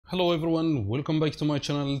Hello everyone, welcome back to my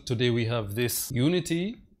channel. Today we have this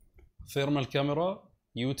Uni-t thermal camera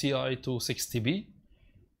UTI260B,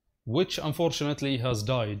 which unfortunately has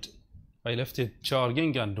died. I left it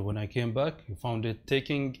charging, and when I came back I found it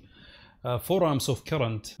taking 4 amps of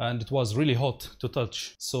current, and it was really hot to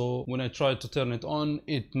touch. So when I tried to turn it on,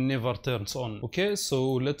 it never turns on. Okay,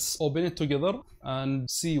 so let's open it together and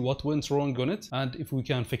see what went wrong on it and if we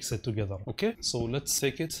can fix it together. Okay, so let's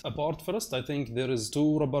take it apart first. I think there is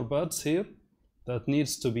 2 rubber pads here that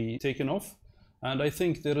needs to be taken off, and I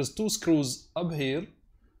think there is 2 screws up here,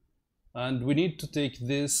 and we need to take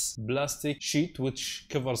this plastic sheet which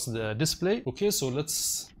covers the display. Okay, so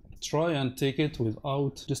let's try and take it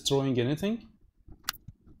without destroying anything.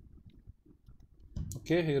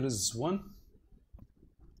 Okay, here is one,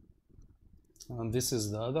 and this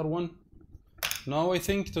is the other one. Now I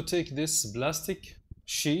think to take this plastic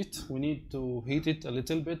sheet we need to heat it a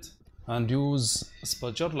little bit and use a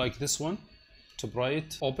spudger like this one to pry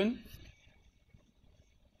it open.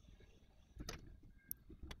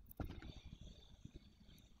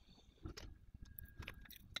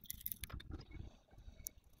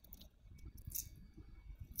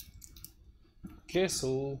 Okay,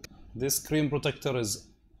 so this screen protector is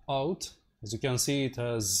out. As you can see, it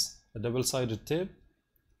has a double-sided tape.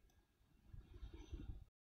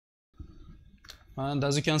 And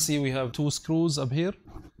as you can see, we have 2 screws up here.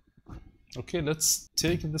 Okay, let's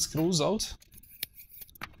take the screws out.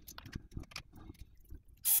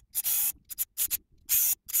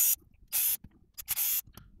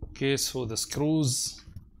 Okay, so the screws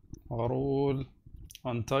are all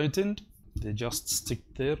untightened. They just stick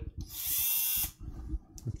there.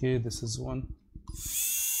 Okay, this is one.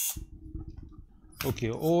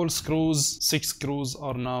 Okay, all screws, 6 screws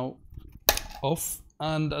are now off.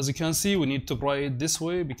 And as you can see, we need to pry it this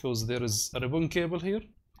way because there is a ribbon cable here.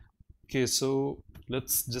 Okay, so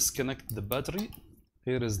let's disconnect the battery.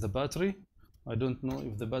 Here is the battery. I don't know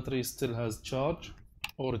if the battery still has charge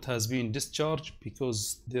or it has been discharged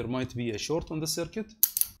because there might be a short on the circuit.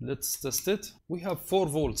 Let's test it. We have 4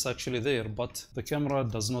 volts actually there, but the camera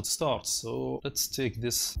does not start. So let's take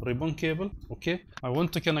this ribbon cable. Okay, I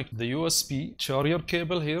want to connect the USB charger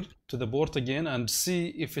cable here to the board again and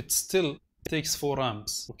see if it still takes 4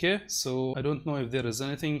 amps. Okay, so I don't know if there is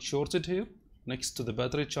anything shorted here next to the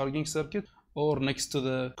battery charging circuit or next to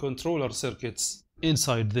the controller circuits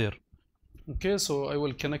inside there. Okay, so I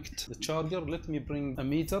will connect the charger. Let me bring a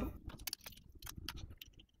meter.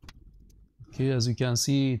 Okay, as you can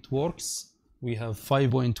see, it works. We have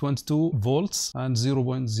 5.22 volts and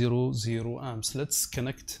 0.00 amps. Let's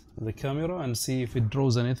connect the camera and see if it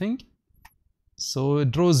draws anything. So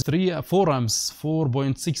it draws 4 amps,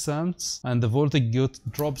 4.6 amps, and the voltage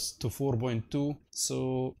drops to 4.2.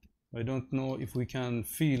 So I don't know if we can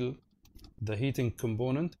feel the heating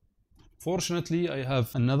component. Fortunately, I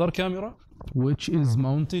have another camera which is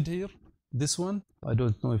mounted here. This one, I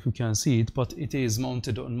don't know if you can see it, but it is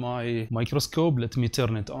mounted on my microscope. Let me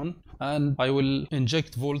turn it on and I will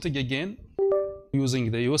inject voltage again using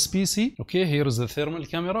the USB C. Okay, here is the thermal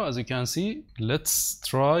camera. As you can see, let's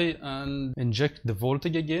try and inject the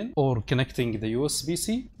voltage again or connecting the USB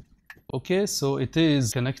C. Okay, so it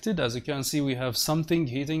is connected. As you can see, we have something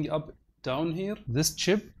heating up down here, this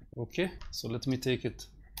chip. Okay, so let me take it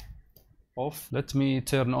off. Let me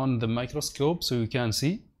turn on the microscope so you can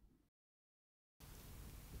see.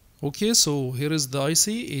 Okay, so here is the IC.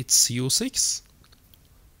 It's U6.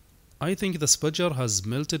 I think the spudger has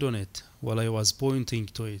melted on it while I was pointing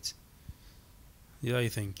to it. Yeah, I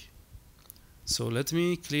think. So let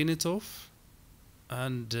me clean it off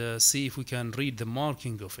and see if we can read the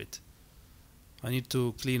marking of it. I need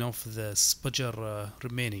to clean off the spudger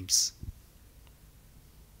remainings.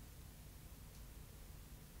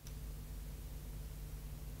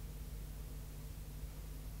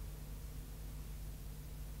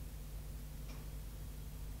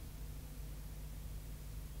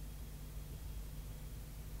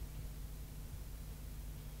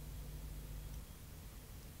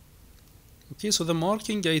 Okay, so the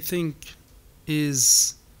marking I think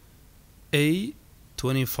is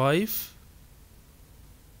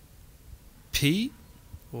A25P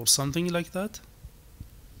or something like that.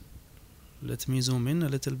 Let me zoom in a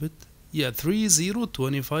little bit. Yeah,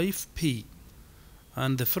 3025P.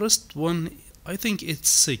 And the first one, I think it's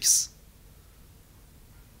 6.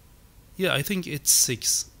 Yeah, I think it's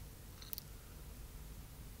 6.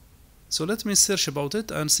 So let me search about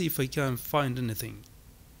it and see if I can find anything.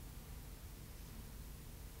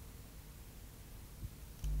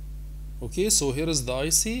 Okay, so here is the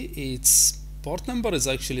IC. Its part number is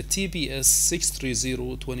actually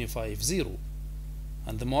TPS630250.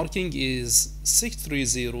 and the marking is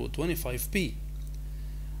 63025P,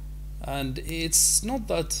 and it's not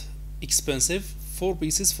that expensive, 4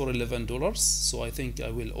 pieces for $11, so I think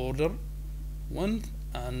I will order one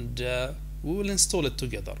and we will install it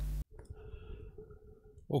together.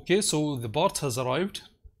 Okay, so the part has arrived.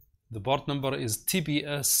 The part number is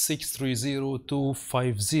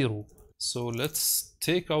TBS630250. So let's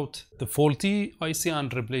take out the faulty IC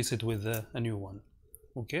and replace it with a new one.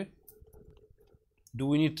 Okay. Do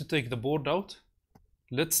we need to take the board out?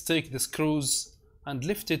 Let's take the screws and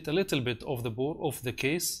lift it a little bit off the board, off the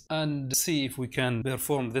case, and see if we can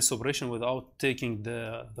perform this operation without taking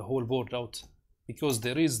the whole board out. Because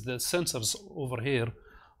there is the sensors over here.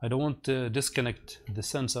 I don't want to disconnect the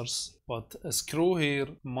sensors, but a screw here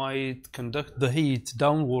might conduct the heat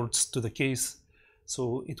downwards to the case,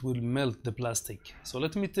 so it will melt the plastic. So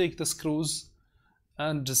let me take the screws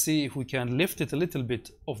and see if we can lift it a little bit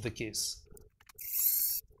off the case.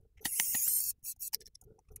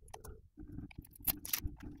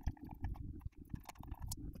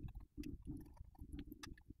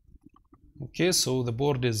 Okay, so the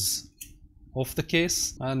board is off the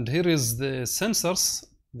case, and here is the sensors.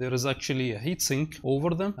 There is actually a heatsink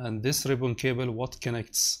over them, and this ribbon cable what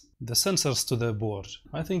connects the sensors to the board.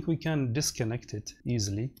 I think we can disconnect it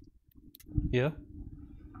easily. Yeah.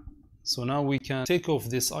 So now we can take off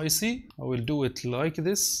this IC. I will do it like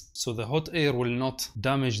this, so the hot air will not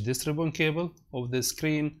damage this ribbon cable of the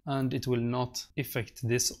screen, and it will not affect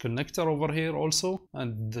this connector over here also,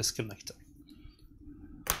 and this connector.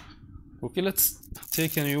 Okay, let's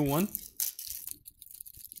take a new one.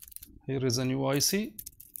 Here is a new IC,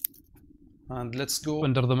 and let's go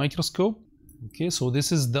under the microscope. Okay, so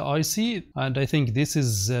this is the IC, and I think this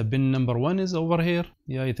is bin number 1 is over here.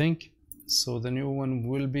 Yeah, I think so. The new one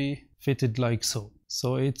will be fitted like so.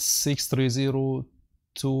 So it's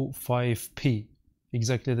 63025P,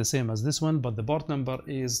 exactly the same as this one, but the part number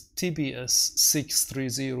is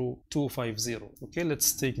TBS630250. Okay,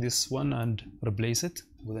 let's take this one and replace it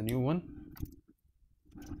with a new one.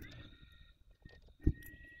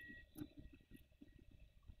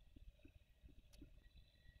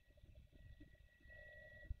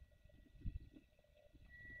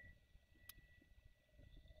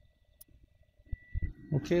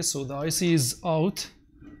 Okay, so the IC is out.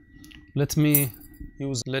 Let me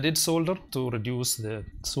use leaded solder to reduce the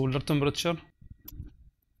solder temperature.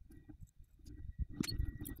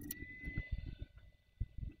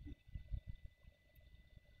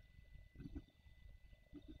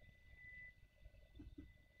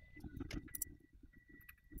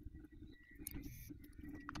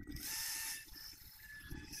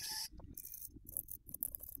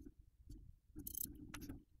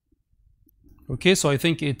 Okay, so I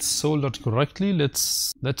think it's soldered correctly.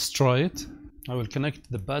 Let's try it. I will connect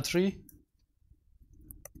the battery.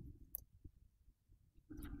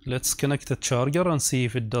 Let's connect the charger and see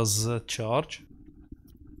if it does charge.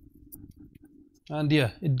 And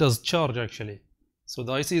yeah, it does charge actually. So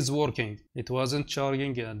the IC is working. It wasn't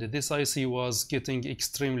charging, and this IC was getting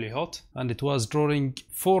extremely hot, and it was drawing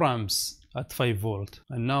 4 amps at 5 volt,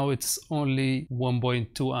 and now it's only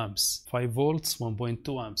 1.2 amps. 5 volts,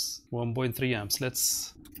 1.2 amps, 1.3 amps.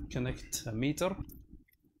 Let's connect a meter.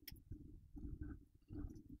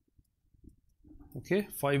 Okay,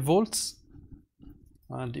 5 volts,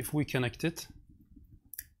 and if we connect it,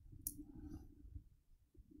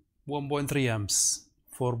 1.3 amps,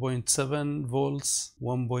 4.7 volts,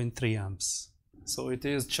 1.3 amps. So it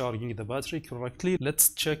is charging the battery correctly.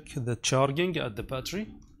 Let's check the charging at the battery.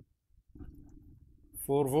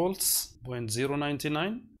 4 volts,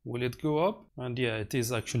 0.099. Will it go up? And yeah, it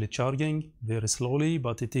is actually charging very slowly,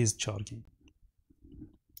 but it is charging.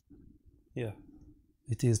 Yeah,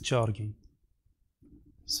 it is charging.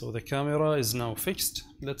 So the camera is now fixed.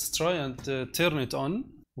 Let's try and turn it on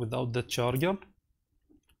without the charger.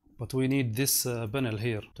 But we need this panel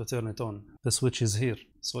here to turn it on. The switch is here.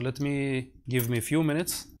 So give me a few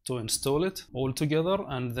minutes to install it all together,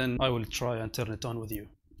 and then I will try and turn it on with you.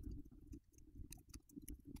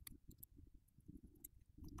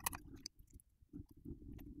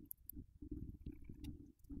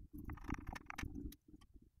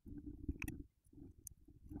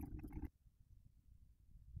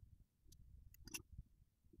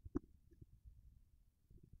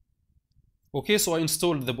 Okay, so I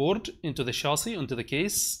installed the board into the chassis, into the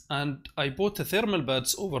case, and I put the thermal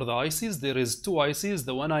pads over the ICs. There is 2 ICs,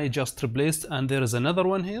 the one I just replaced, and there is another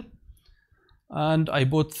one here. And I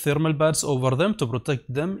put thermal pads over them to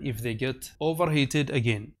protect them if they get overheated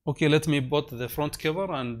again. Okay, let me put the front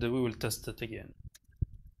cover and we will test it again.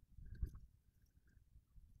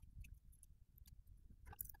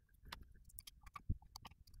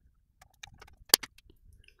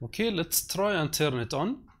 Okay, let's try and turn it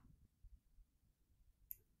on.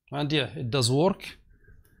 And yeah, it does work.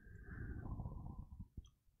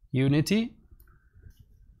 Uni-t.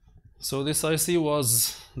 So this IC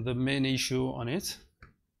was the main issue on it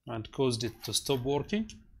and caused it to stop working.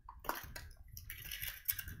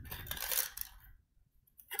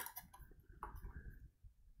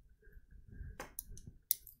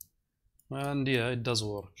 And yeah, it does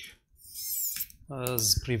work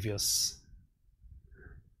as previous.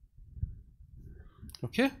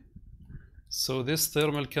 Okay, so this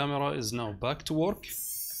thermal camera is now back to work.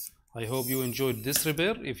 I hope you enjoyed this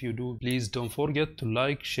repair. If you do, please don't forget to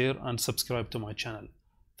like, share and subscribe to my channel.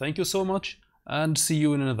 Thank you so much and see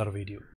you in another video.